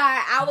 I'm sorry.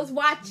 I was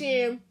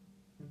watching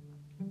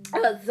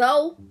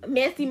Zoe,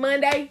 Messy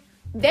Monday.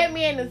 That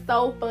man is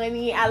so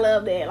funny. I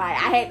love that. Like,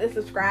 I had to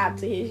subscribe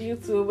to his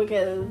YouTube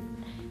because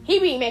he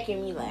be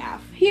making me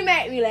laugh. He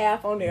make me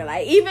laugh on there.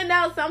 Like, even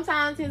though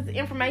sometimes his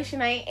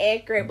information ain't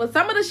accurate, but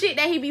some of the shit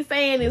that he be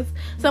saying is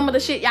some of the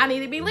shit y'all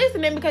need to be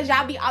listening, because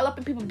y'all be all up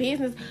in people's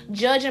business,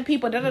 judging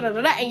people,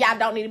 and y'all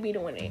don't need to be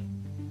doing it.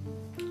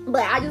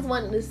 But I just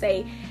wanted to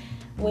say,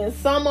 when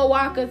Summer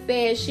Walker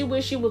said she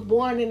wished she was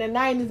born in the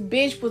 90s,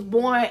 bitch was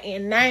born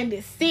in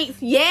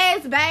 96.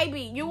 Yes,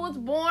 baby, you was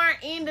born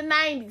in the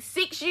 90s.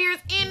 6 years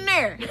in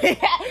there.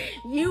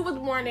 You was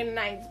born in the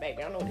 90s, baby.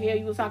 I don't know what the hell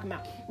you was talking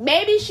about.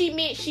 Maybe she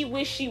meant she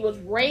wished she was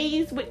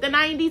raised with the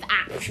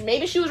 90s.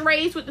 Maybe she was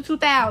raised with the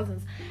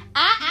 2000s.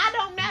 I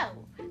don't know.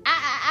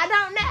 I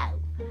don't know.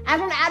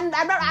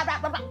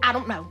 I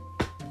don't know.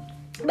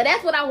 But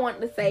that's what I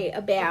wanted to say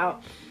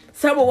about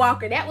Summer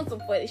Walker. That was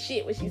some funny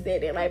shit when she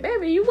said that. Like,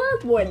 baby, you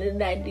was born in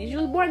the 90s. You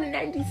was born in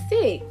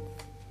 96.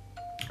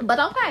 But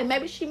okay,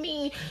 maybe she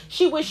mean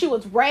she wish she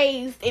was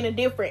raised in a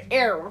different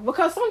era.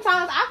 Because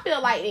sometimes I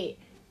feel like that.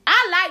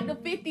 I like the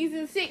 50s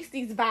and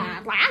 60s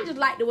vibe. Like, I just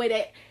like the way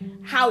that,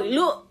 how it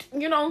looked,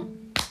 you know.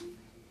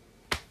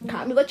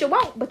 Call me what you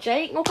want, but you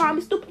ain't gonna call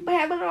me stupid for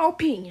having an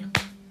opinion.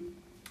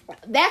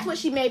 That's what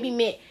she maybe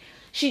meant.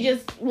 She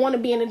just want to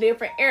be in a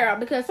different era.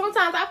 Because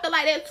sometimes I feel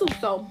like that too,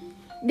 so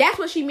that's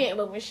what she meant.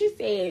 But when she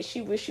said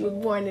she wish she was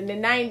born in the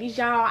 90s,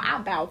 y'all, I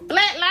about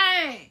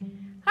flatline.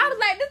 I was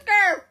like, this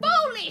girl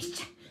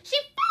foolish. She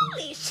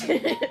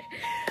foolish.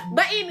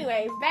 But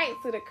anyways, back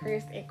to the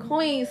Chris and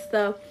Queen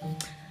stuff.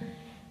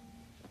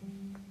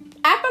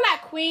 I feel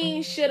like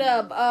Queen should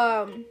have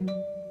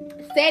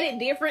said it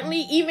differently.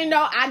 Even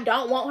though I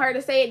don't want her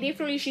to say it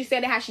differently, she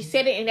said it how she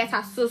said it, and that's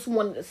how sis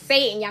wanted to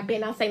say it, and y'all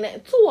better not say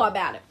nothing to her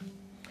about it.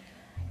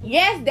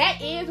 Yes,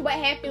 that is what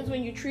happens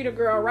when you treat a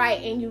girl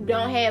right and you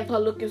don't have her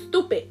looking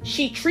stupid.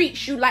 She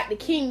treats you like the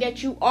king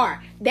that you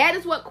are. That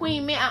is what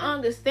Queen meant. I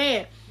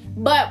understand.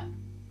 But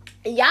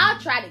y'all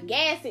try to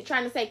gas it,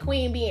 trying to say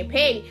Queen being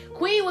petty.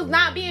 Queen was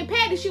not being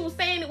petty. She was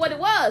saying it what it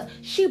was.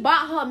 She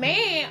bought her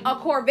man a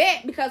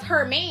Corvette because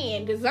her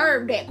man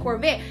deserved that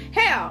Corvette.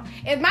 Hell,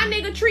 if my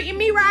nigga treating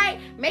me right,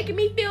 making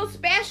me feel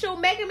special,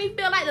 making me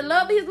feel like the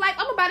love of his life,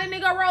 I'm gonna buy that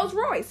nigga a Rolls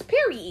Royce.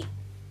 Period.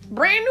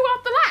 Brand new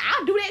off the lot.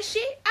 I'll do that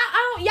shit.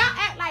 I don't. Y'all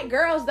act like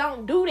girls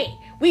don't do that.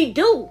 We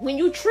do. When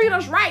you treat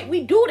us right,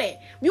 we do that.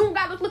 You don't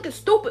got us looking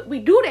stupid. We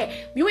do that.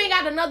 You ain't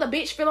got another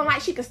bitch feeling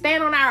like she can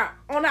stand on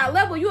our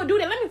level. You'll do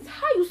that. Let me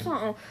tell you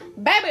something,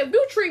 baby. If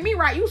you treat me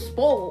right, you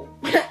spoiled.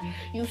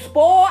 You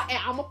spoiled, and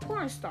I'm a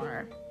porn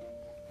star.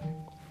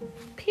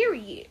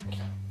 Period.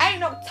 I ain't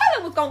no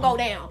telling what's gonna go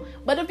down.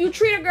 But if you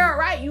treat a girl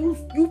right, you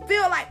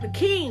feel like the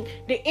king,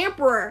 the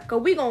emperor.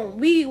 Cause we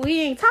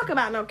ain't talking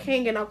about no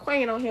king and no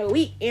queen on here.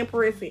 We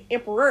empress and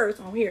emperors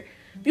on here.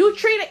 If you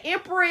treat an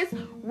empress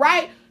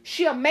right,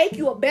 she'll make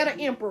you a better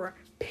emperor.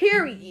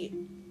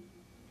 Period.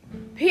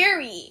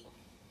 Period.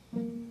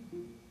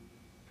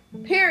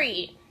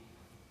 Period.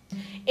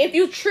 If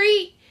you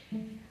treat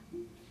an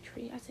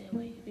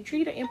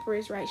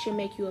empress right, she'll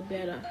make you a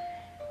better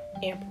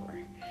emperor.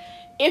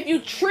 If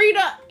you treat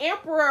an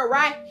emperor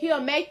right,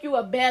 he'll make you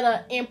a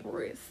better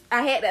empress.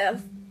 I had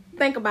to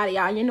think about it,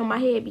 y'all. You know, my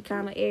head be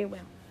kind of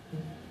everywhere.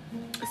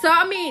 So,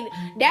 I mean,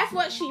 that's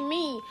what she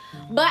mean.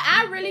 But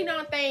I really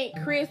don't think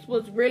Chris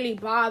was really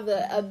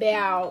bothered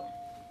about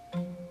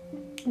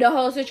the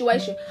whole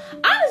situation.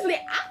 Honestly,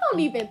 I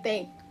don't even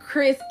think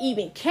Chris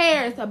even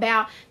cares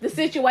about the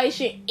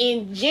situation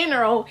in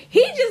general.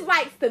 He just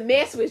likes to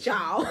mess with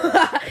y'all.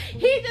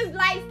 He just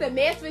likes to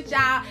mess with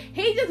y'all.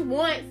 He just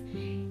wants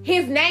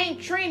his name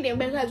trending,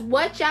 because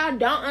what y'all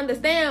don't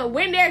understand,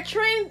 when they're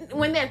trending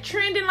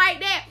like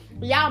that,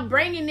 y'all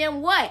bringing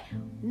them what?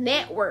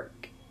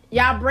 Network.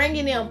 Y'all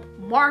bringing them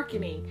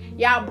marketing.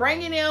 Y'all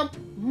bringing them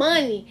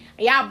money.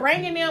 Y'all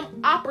bringing them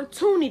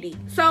opportunity.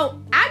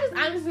 So I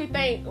just honestly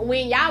think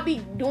when y'all be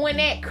doing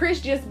that,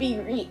 Chris just be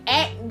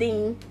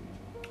reacting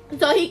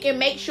so he can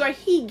make sure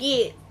he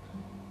gets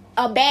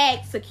a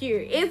bag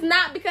secured. It's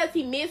not because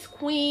he missed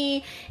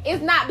Queen.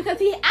 It's not because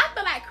I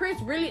feel like Chris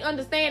really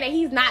understand that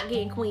he's not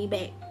getting Queen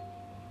back.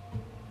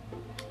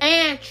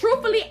 And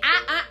truthfully,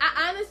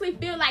 I honestly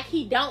feel like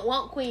he don't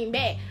want Queen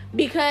back.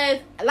 Because,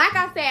 like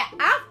I said,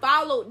 I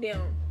followed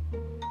them.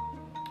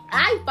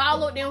 I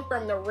followed them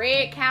from the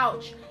red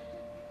couch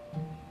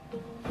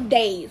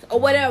days or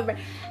whatever.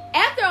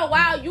 After a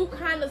while, you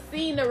kind of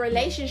seen the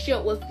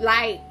relationship was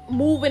like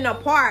moving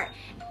apart.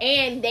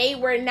 And they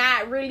were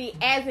not really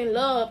as in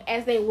love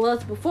as they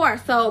was before.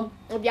 So,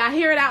 if y'all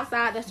hear it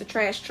outside, that's the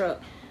trash truck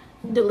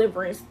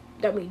delivering,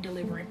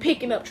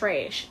 picking up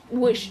trash.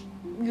 Which,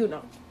 you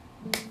know,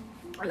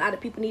 a lot of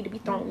people need to be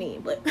thrown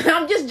in. But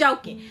I'm just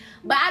joking.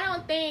 But I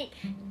don't think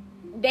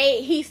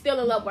he's still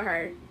in love with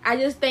her. I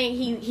just think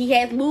he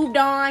has moved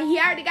on. He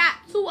already got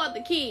 2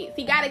 other kids.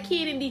 He got a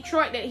kid in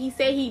Detroit that he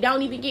said he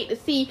don't even get to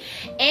see.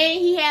 And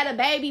he had a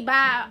baby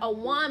by a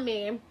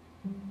woman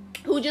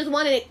who just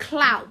wanted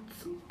clout.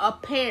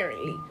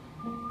 Apparently.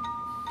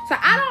 So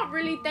I don't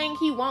really think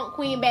he want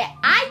Queen back.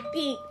 I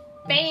think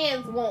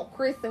fans want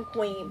Chris and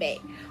Queen back.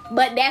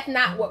 But that's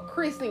not what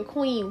Chris and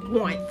Queen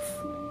wants.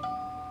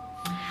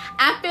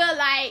 I feel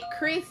like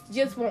Chris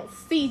just wants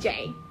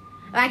CJ.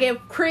 Like if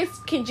Chris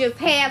can just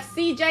have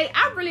CJ,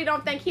 I really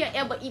don't think he'll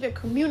ever even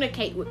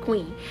communicate with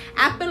Queen.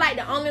 I feel like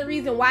the only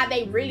reason why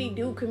they really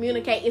do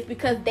communicate is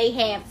because they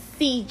have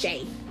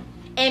CJ.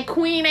 And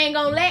Queen ain't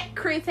gonna let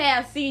Chris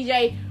have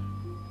CJ.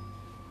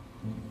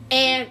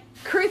 And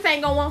Chris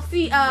ain't gonna want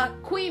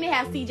Queen to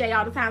have CJ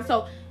all the time.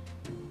 So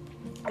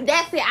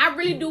that's it. I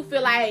really do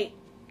feel like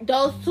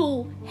those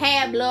two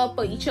have love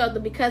for each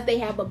other because they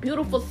have a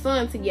beautiful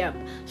son together.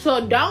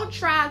 So don't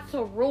try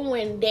to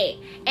ruin that.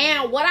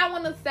 And what I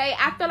want to say,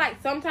 I feel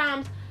like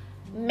sometimes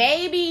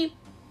maybe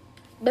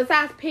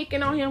besides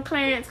picking on him,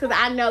 Clarence, because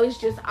I know it's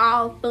just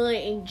all fun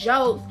and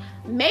jokes,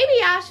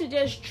 maybe I should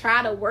just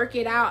try to work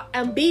it out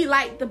and be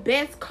like the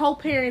best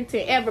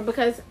co-parenting ever,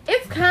 because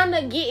it's kind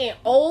of getting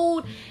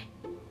old.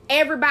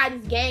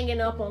 Everybody's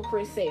ganging up on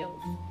Chris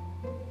Sails.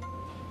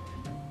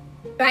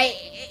 Like,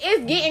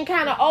 it's getting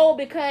kind of old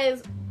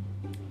because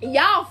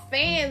y'all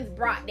fans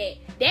brought that.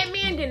 That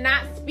man did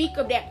not speak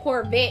of that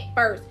Corvette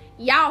first.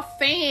 Y'all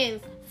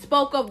fans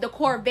spoke of the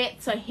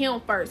Corvette to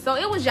him first. So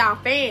it was y'all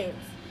fans.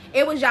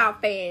 It was y'all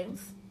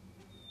fans.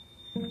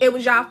 It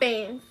was y'all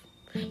fans.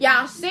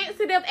 Y'all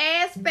sensitive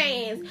ass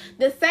fans.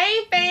 The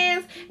same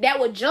fans that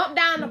would jump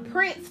down the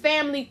Prince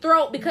family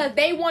throat because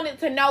they wanted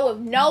to know if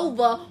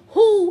Nova,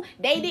 who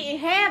they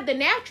didn't have the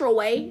natural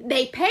way,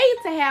 they paid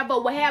to have,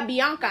 but would have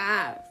Bianca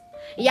eyes.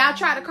 Y'all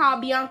try to call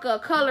Bianca a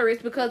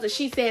colorist because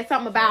she said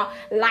something about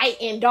light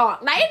and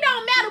dark. Like, it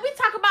don't matter. We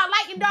talk about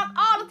light and dark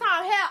all the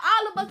time. Hell,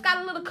 all of us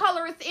got a little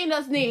colorist in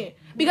us then.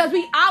 Because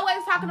we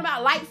always talking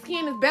about light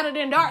skin is better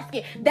than dark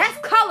skin. That's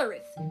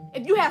colorist.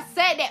 If you have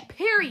said that,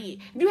 period.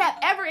 If you have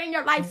ever in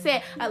your life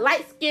said a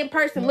light skinned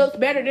person looks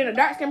better than a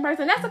dark skinned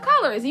person, that's a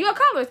colorist. You're a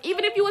colorist.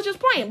 Even if you was just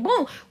playing.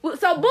 Boom.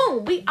 So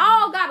boom. We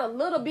all got a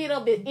little bit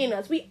of it in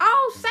us. We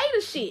all say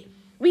the shit.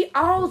 We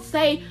all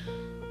say,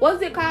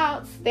 what's it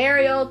called?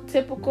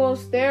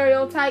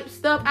 Stereotype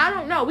stuff. I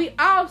don't know. We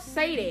all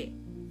say that.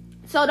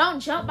 So don't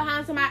jump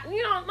behind somebody.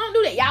 Don't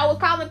do that. Y'all was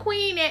calling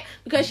Queen that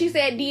because she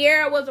said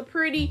De'Ara was a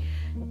pretty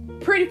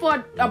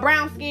for a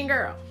brown skinned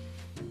girl.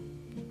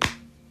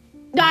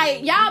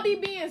 Like, y'all be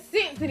being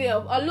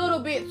sensitive a little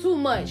bit too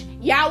much.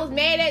 Y'all was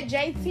mad at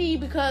JT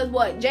because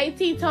what?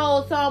 JT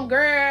told some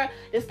girl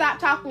to stop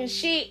talking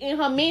shit in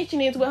her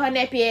mentionings with her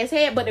nappy ass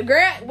head. But the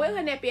girl with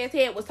her nappy ass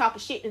head was talking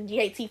shit to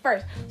JT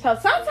first. So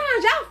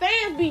sometimes y'all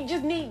fans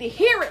just need to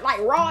hear it like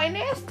raw and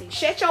nasty.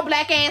 Shut your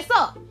black ass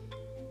up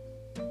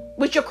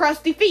with your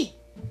crusty feet.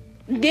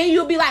 Then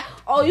you'll be like,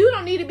 oh, you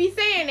don't need to be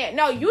saying that.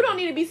 No, you don't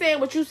need to be saying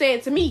what you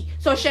said to me.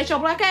 So shut your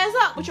black ass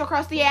up with your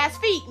crusty ass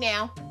feet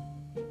now.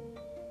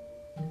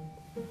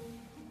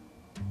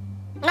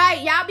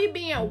 Like, y'all be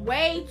being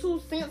way too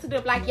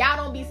sensitive. Like, y'all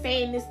don't be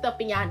saying this stuff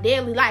in y'all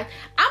daily life.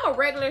 I'm a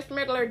regular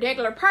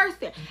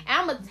person. And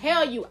I'm going to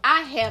tell you,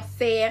 I have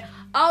said,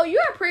 oh,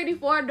 you're pretty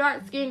for a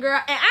dark-skinned girl.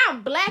 And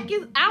I'm black.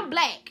 I'm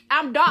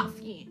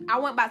dark-skinned. I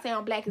wasn't about to say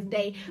I'm black as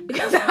day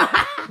because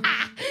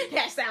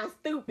that sounds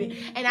stupid.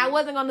 And I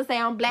wasn't going to say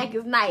I'm black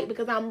as night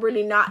because I'm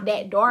really not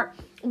that dark.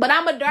 But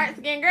I'm a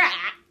dark-skinned girl.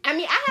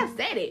 I have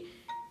said it.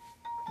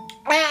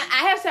 And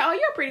I have said, oh,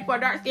 you're pretty for a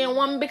dark-skinned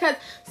woman because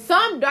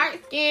some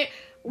dark-skinned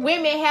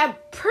women have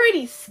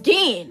pretty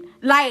skin.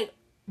 Like,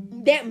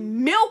 that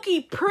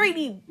milky,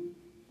 pretty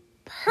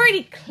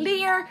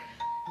clear,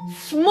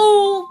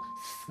 smooth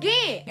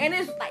skin. And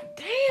it's like,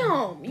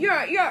 damn, you're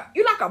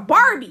like a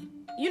Barbie,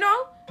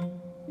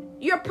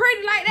 You're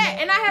pretty like that.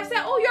 And I have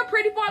said, oh, you're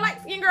pretty for a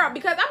light-skinned girl.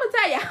 Because I'm going to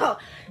tell y'all,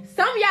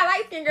 some of y'all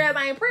light-skinned girls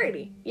ain't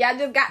pretty. Y'all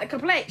just got the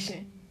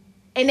complexion.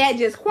 And that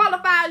just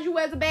qualifies you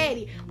as a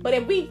baddie. But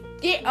if we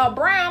get a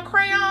brown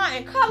crayon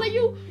and color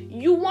you,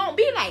 you won't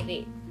be like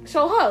that.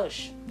 So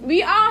hush.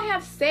 We all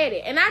have said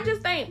it. And I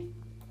just think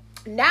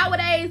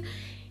nowadays,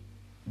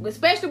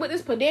 especially with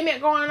this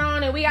pandemic going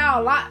on and we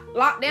all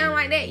locked down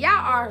like that, y'all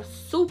are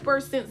super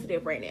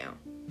sensitive right now.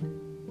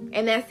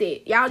 And that's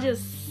it. Y'all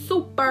just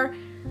super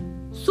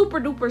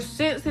duper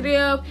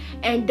sensitive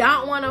and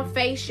don't want to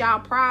face y'all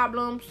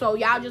problems. So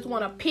y'all just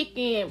want to pick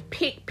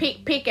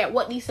at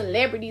what these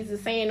celebrities are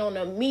saying on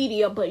the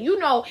media. But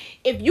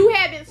if you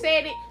haven't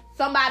said it,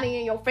 somebody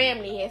in your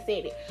family has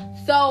said it.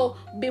 So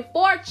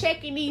before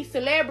checking these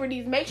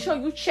celebrities, make sure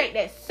you check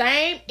that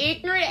same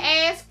ignorant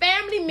ass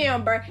family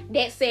member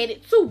that said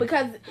it too.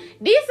 Because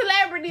these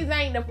celebrities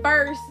ain't the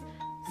first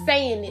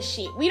saying this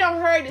shit. We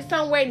done heard it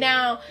somewhere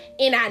down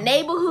in our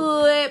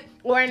neighborhood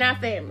or in our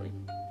family.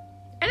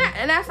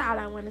 And that's all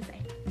I want to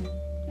say.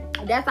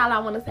 That's all I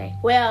want to say.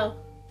 Well,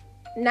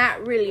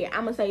 not really.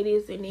 I'm going to say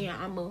this and then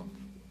I'm going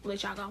to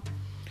let y'all go.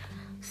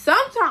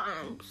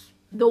 Sometimes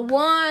the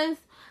ones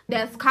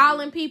that's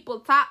calling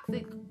people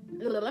toxic,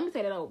 let me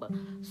say that over.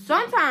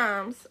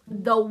 Sometimes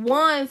the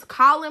ones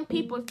calling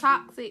people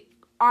toxic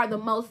are the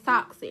most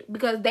toxic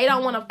because they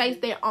don't want to face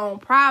their own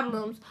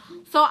problems.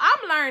 So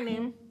I'm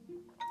learning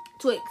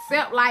to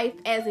accept life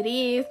as it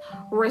is,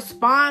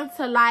 respond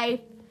to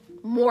life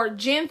more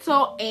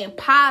gentle and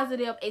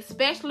positive,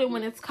 especially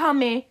when it's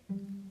coming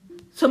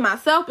to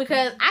myself,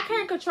 because I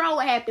can't control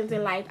what happens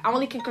in life. I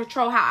only can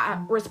control how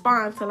I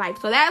respond to life.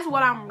 So that's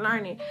what I'm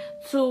learning,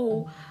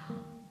 to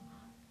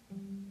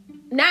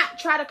not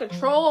try to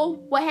control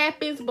what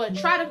happens, but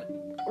try to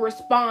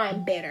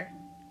respond better.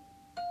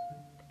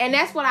 And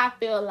that's what I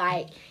feel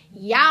like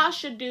y'all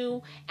should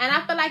do. And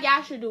I feel like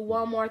y'all should do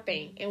one more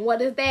thing. And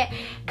what is that?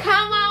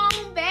 Come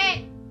on back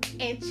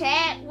and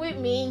chat with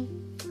me.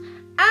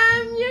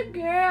 I'm your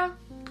girl,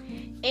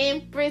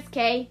 Empress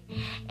K,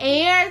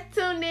 and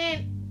you're tuned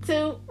in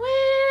to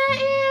When the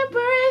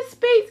Empress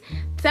Speaks.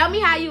 Tell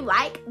me how you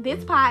like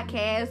this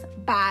podcast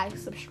by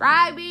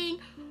subscribing,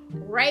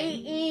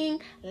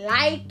 rating,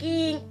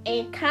 liking,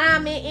 and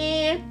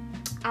commenting.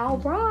 All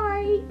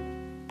right.